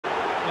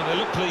Well, they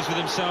look pleased with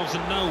themselves,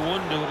 and no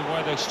wonder with the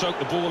way they stroked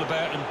the ball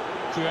about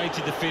and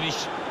created the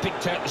finish,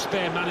 picked out the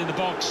spare man in the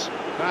box.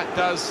 That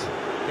does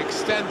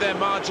extend their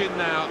margin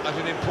now at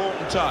an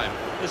important time.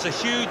 There's a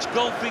huge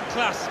golfing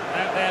class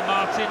out there,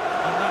 Martin,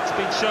 and that's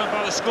been shown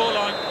by the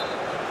scoreline.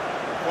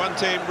 One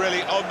team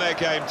really on their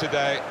game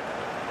today,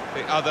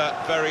 the other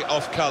very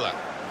off colour.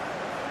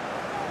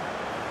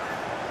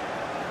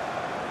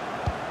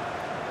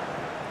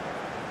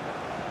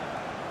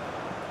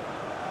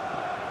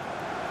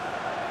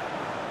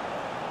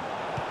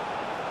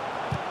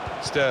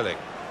 Sterling.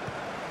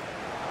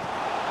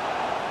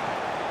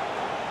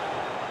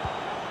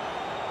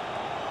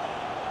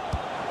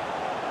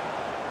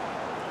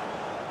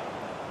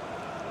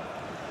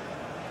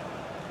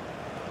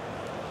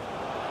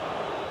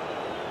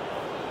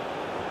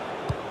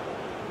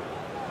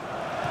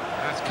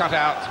 That's cut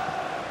out.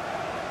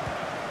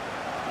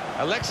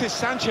 Alexis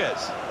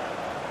Sanchez.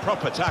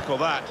 Proper tackle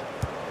that.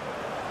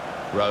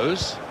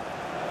 Rose.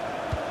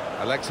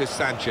 Alexis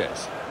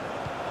Sanchez.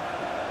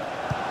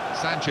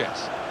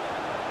 Sanchez.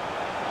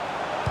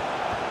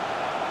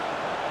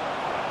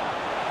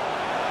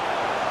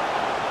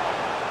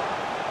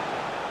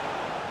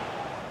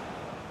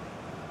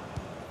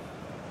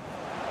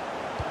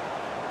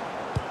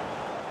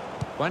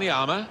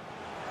 Wanyama,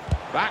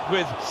 back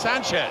with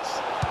Sanchez.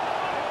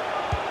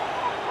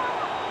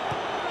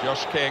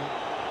 Josh King.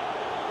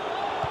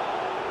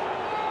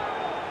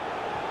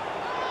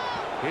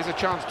 Here's a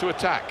chance to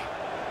attack.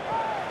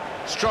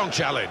 Strong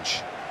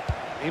challenge.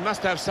 He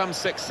must have some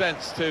sixth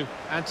sense to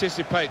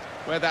anticipate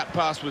where that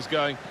pass was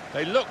going.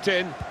 They looked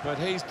in, but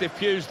he's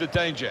diffused the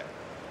danger.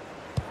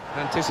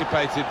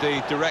 Anticipated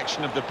the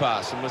direction of the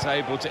pass and was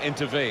able to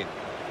intervene.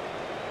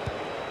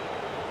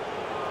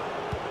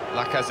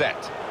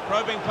 Lacazette.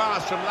 Probing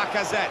pass from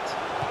Lacazette.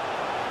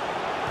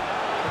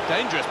 A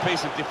dangerous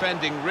piece of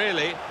defending,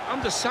 really,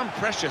 under some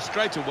pressure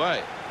straight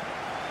away.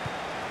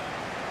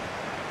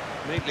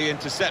 Neatly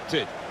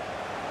intercepted.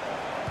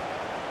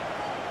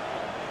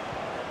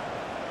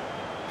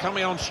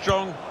 Coming on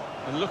strong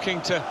and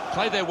looking to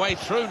play their way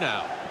through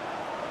now.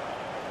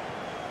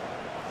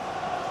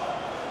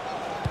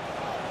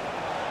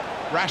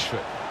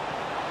 Rashford.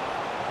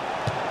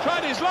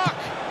 Tried his luck.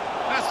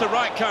 That's the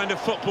right kind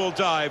of football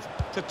dive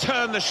to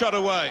turn the shot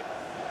away.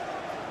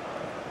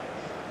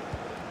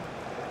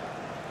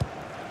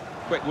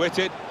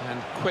 Quick-witted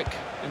and quick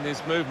in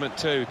his movement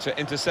too to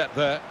intercept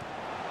there.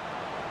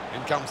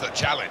 In comes the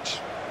challenge.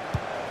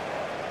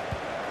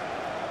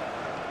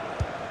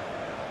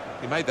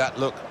 He made that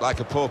look like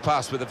a poor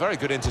pass with a very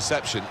good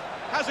interception.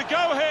 Has a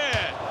go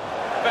here!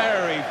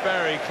 Very,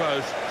 very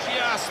close.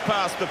 Just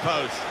past the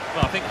post.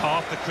 Well, I think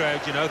half the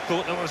crowd, you know,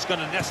 thought that was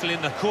going to nestle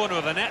in the corner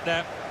of the net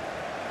there.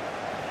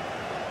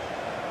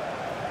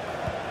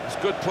 It's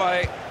good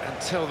play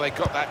until they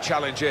got that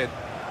challenge in.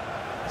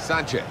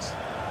 Sanchez.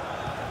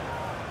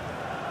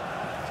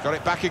 He's got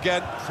it back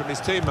again from his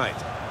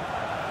teammate.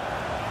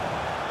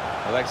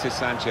 Alexis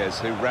Sanchez,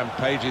 who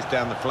rampages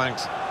down the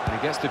flanks, and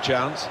he gets the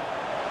chance.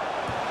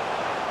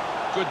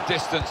 Good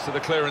distance to the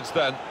clearance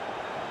then.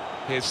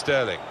 Here's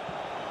Sterling.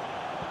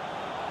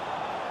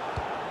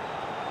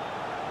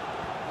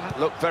 That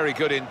looked very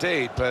good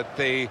indeed, but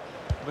the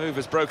move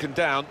has broken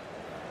down.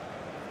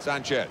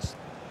 Sanchez.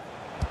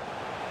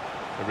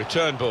 A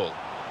return ball.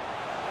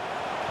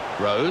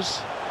 Rose.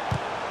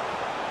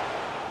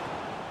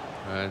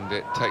 And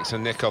it takes a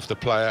nick off the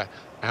player,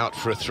 out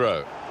for a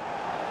throw.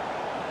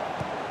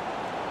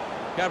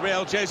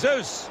 Gabriel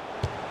Jesus.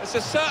 It's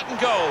a certain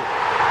goal.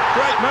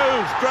 Great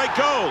move, great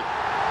goal.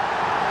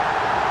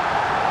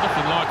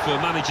 Nothing like for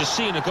a manager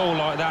seeing a goal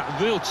like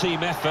that. Real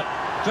team effort.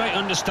 Great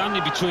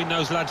understanding between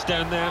those lads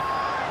down there.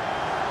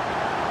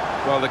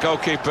 Well, the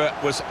goalkeeper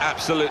was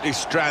absolutely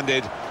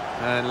stranded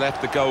and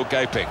left the goal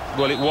gaping.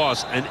 Well, it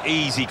was an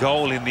easy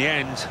goal in the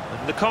end,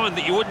 and the kind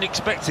that you wouldn't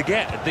expect to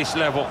get at this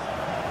level.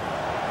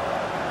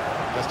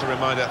 Just a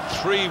reminder,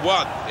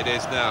 3-1 it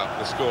is now,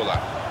 the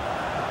scoreline.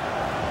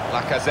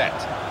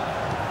 Lacazette.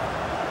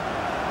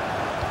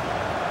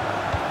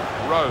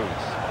 Rose.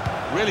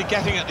 Really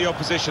getting at the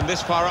opposition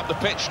this far up the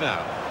pitch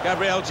now.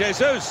 Gabriel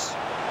Jesus.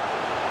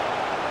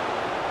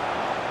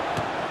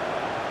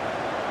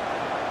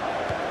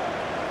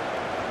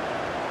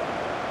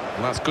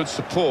 And that's good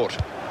support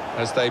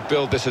as they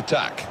build this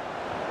attack.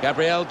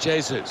 Gabriel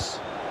Jesus.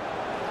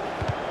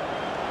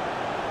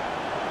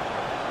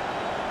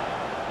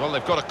 Well,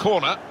 they've got a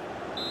corner.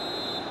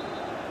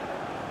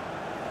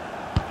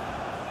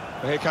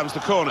 Here comes the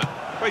corner.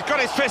 Well, he's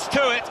got his fist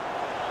to it.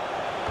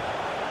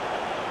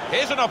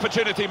 Here's an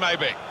opportunity,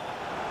 maybe.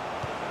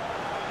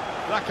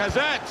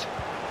 Lacazette.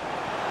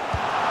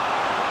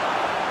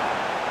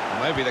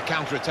 Maybe the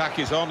counter-attack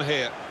is on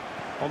here.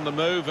 On the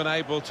move and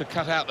able to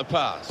cut out the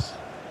pass.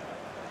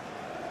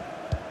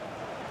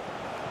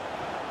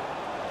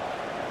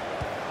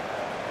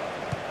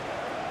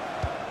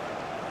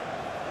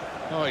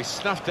 Oh, he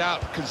snuffed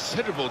out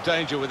considerable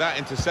danger with that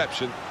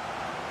interception.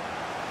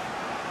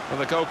 Well,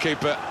 the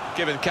goalkeeper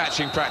given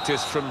catching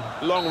practice from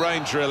long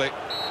range, really.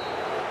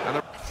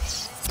 And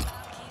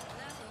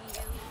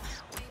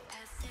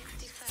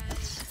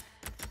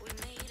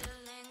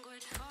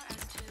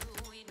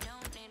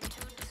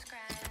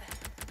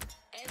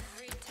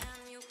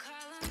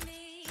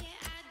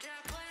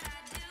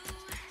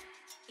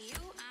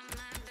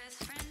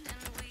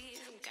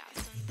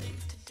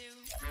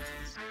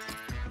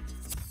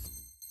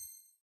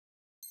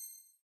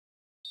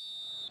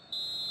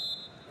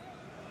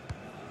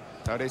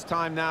So it is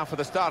time now for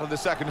the start of the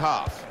second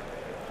half.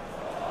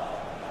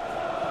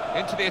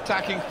 Into the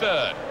attacking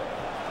third.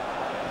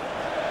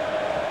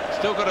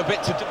 Still got a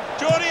bit to do.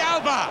 Jordi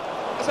Alba!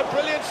 That's a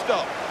brilliant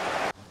stop.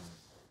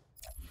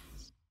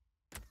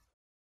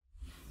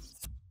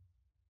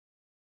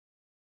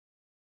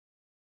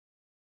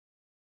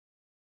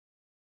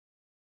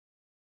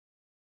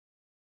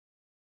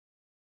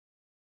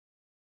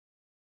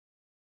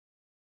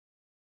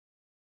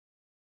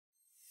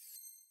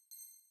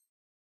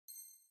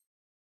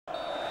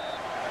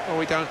 Well,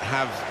 we don't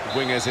have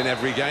wingers in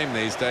every game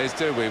these days,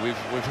 do we? We've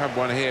had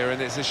one here,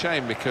 and it's a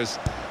shame because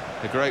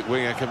a great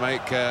winger can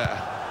make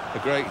a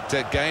great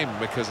game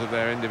because of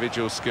their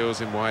individual skills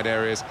in wide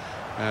areas.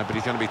 But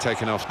he's going to be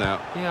taken off now.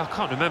 Yeah, I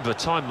can't remember a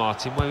time,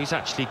 Martin, where he's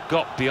actually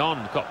got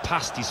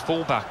past his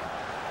fullback.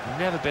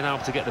 Never been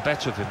able to get the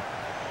better of him.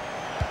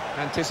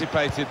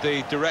 Anticipated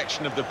the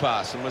direction of the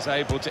pass and was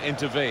able to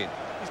intervene.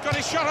 He's got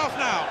his shot off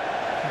now.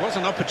 It was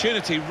an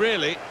opportunity,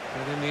 really,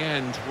 but in the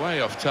end,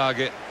 way off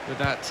target with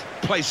that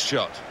place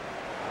shot.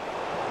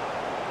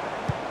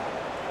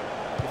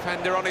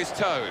 Defender on his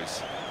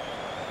toes.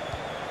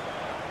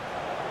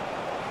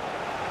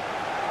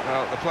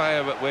 Well, the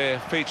player that we're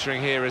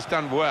featuring here has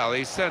done well.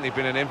 He's certainly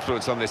been an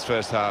influence on this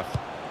first half.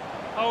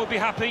 I would be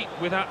happy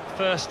with that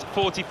first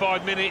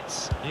 45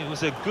 minutes. It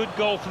was a good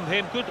goal from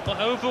him, good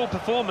overall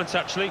performance,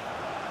 actually.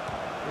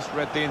 Just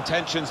read the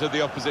intentions of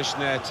the opposition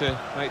there to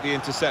make the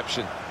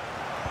interception.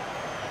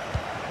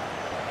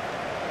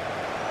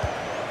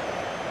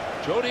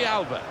 Jordi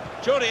Alba.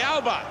 Jordi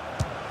Alba!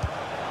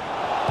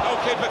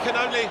 Goalkeeper can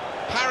only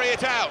parry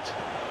it out.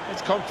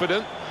 It's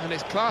confident and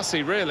it's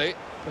classy, really,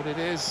 but it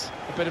is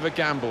a bit of a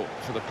gamble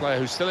for the player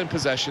who's still in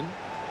possession.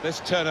 This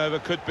turnover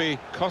could be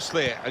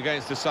costly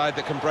against a side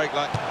that can break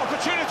like...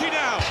 Opportunity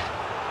now!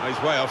 Oh, he's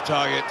way off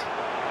target.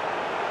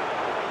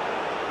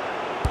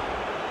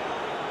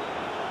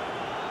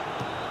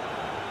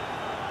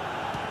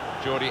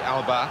 Jordi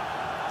Alba.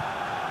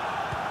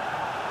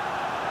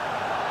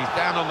 He's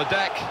down on the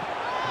deck.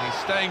 And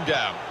he's staying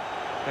down.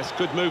 That's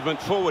good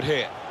movement forward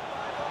here.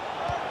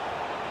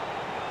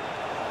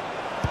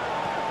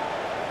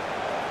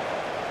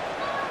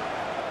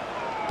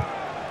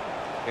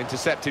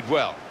 Intercepted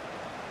well.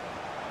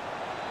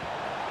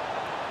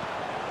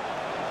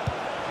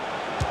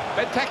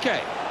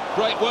 Benteke.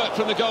 Great work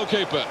from the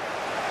goalkeeper.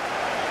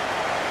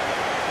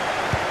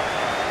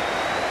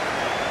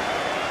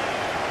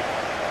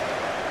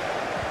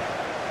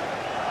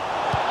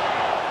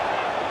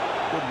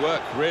 Good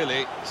work,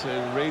 really,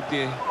 to read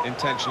the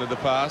intention of the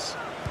pass.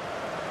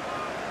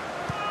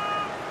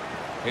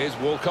 Here's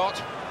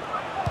Walcott.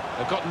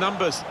 They've got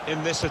numbers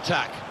in this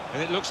attack,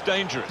 and it looks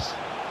dangerous.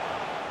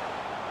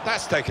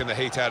 That's taken the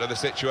heat out of the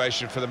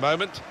situation for the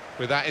moment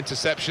with that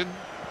interception.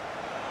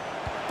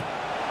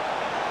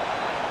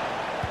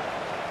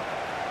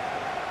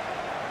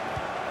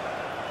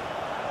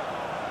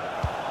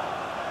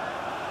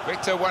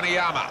 Victor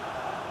Wanyama.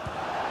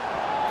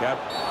 Yep.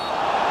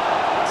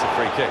 It's a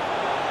free kick.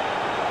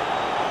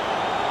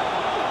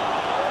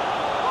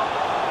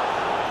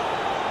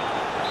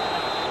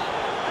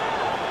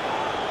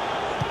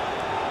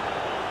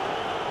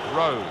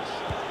 Rose.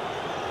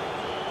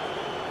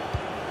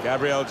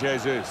 Gabriel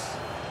Jesus.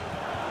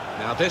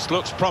 Now this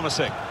looks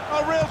promising.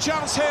 Oh, real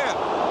chance here.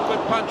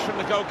 Good punch from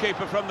the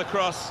goalkeeper from the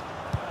cross.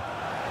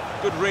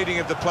 Good reading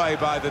of the play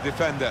by the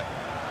defender.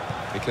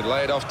 He can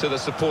lay it off to the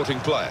supporting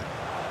player.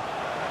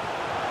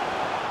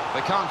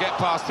 They can't get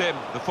past him,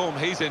 the form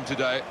he's in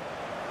today.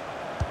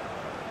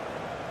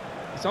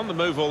 He's on the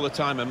move all the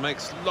time and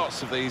makes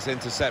lots of these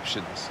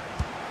interceptions.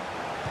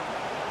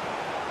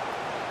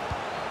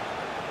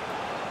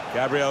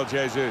 Gabriel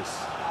Jesus.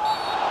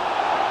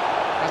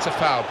 That's a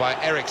foul by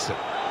Eriksson.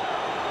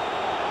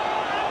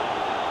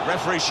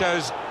 Referee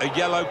shows a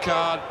yellow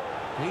card.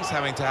 He's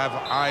having to have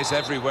eyes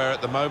everywhere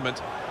at the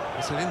moment.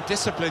 It's an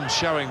indisciplined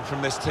showing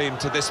from this team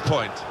to this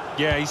point.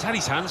 Yeah, he's had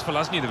his hands full,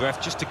 hasn't he, the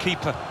ref, just to keep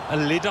a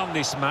lid on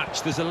this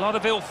match. There's a lot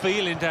of ill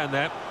feeling down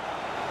there.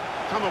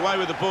 Come away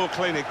with the ball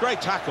cleanly. Great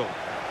tackle.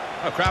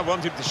 The crowd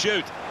want him to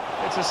shoot.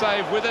 It's a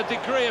save with a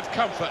degree of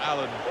comfort,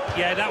 Alan.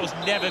 Yeah, that was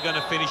never going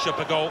to finish up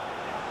a goal.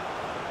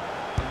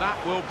 And that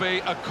will be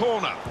a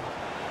corner.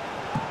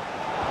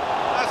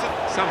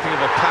 Something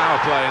of a power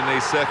play in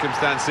these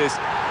circumstances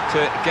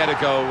to get a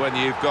goal when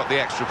you've got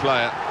the extra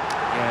player.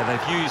 Yeah,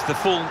 they've used the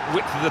full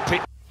width of the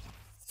pitch.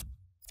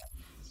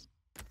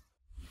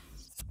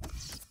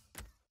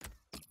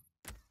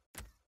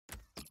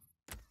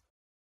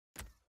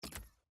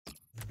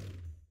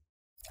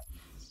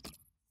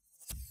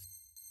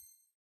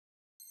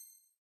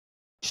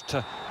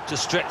 To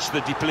stretch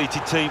the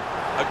depleted team.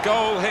 A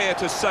goal here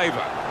to savour.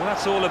 Well,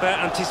 that's all about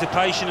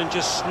anticipation and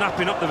just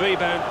snapping up the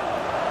rebound.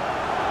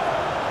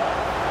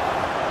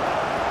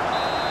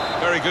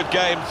 Very good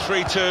game,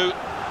 3-2.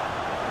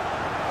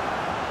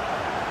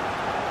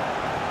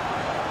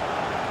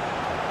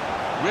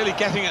 Really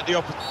getting at the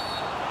opposition.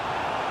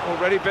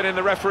 Already been in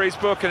the referee's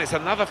book, and it's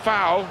another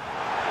foul.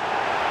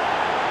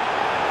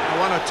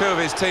 One or two of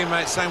his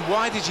teammates saying,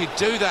 why did you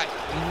do that?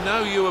 You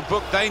know you were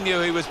booked. They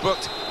knew he was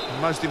booked.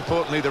 And most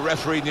importantly, the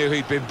referee knew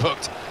he'd been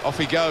booked. Off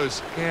he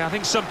goes. Yeah, I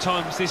think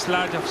sometimes this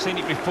lad, I've seen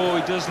it before,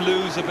 he does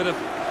lose a bit of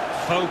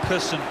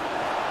focus and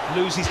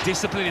lose his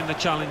discipline in the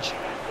challenge.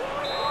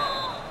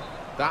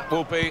 That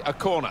will be a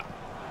corner.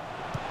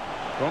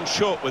 Gone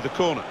short with the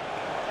corner.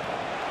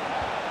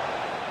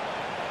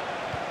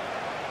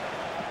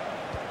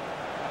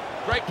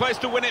 Great place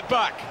to win it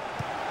back.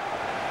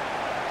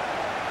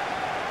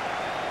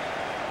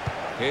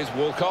 Here's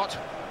Walcott.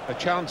 A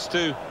chance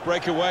to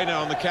break away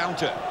now on the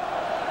counter.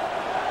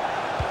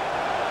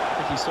 I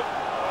think he's...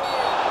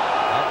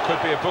 That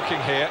could be a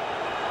booking here.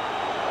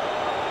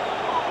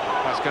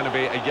 That's going to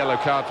be a yellow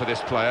card for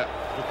this player.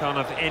 We can't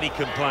have any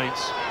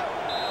complaints.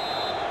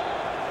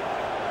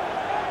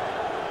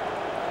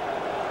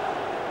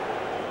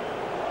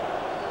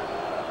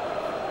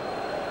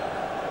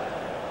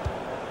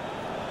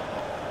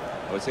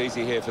 Well, it's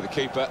easy here for the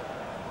keeper.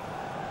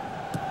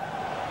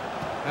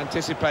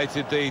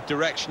 Anticipated the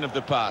direction of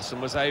the pass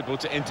and was able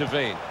to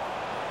intervene.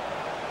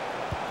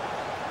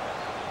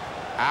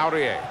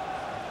 Aurier.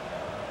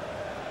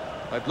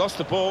 They've lost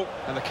the ball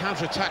and the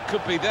counter-attack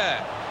could be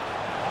there.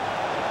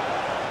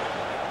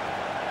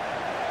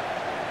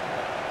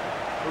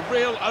 A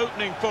real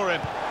opening for him.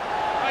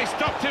 They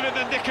stopped him in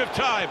the nick of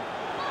time.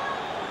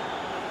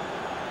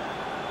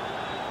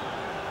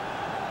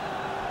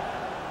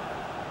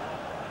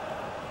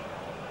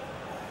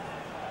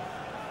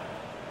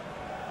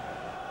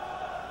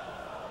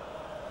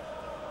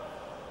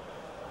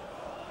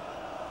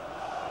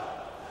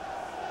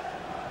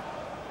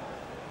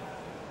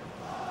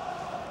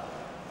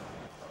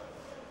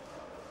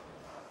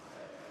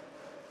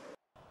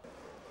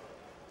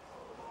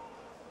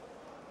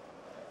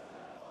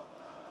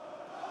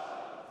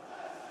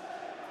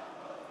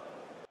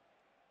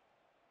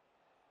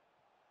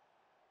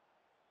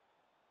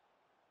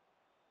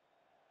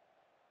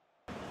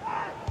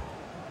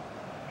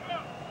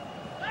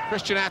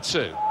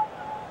 Iheanacho.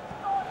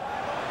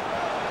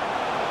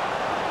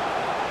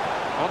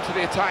 On to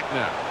the attack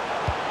now.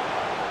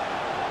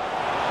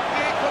 The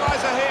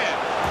equaliser here.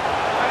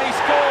 And he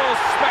scores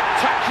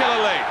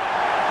spectacularly.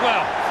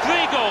 Well,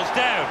 3 goals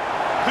down.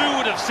 Who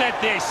would have said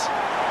this?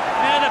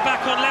 Now they're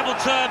back on level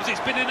terms.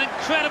 It's been an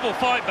incredible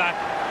fight back.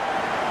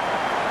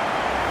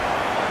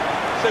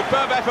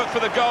 Superb effort for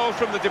the goal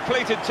from the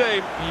depleted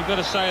team. You've got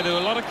to say there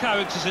are a lot of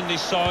characters in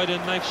this side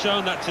and they've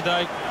shown that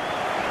today.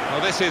 Well,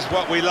 this is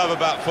what we love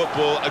about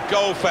football, a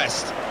goal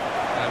fest.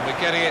 And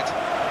we're getting it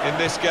in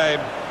this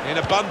game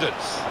in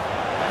abundance.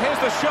 Here's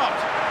the shot.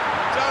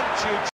 Don't you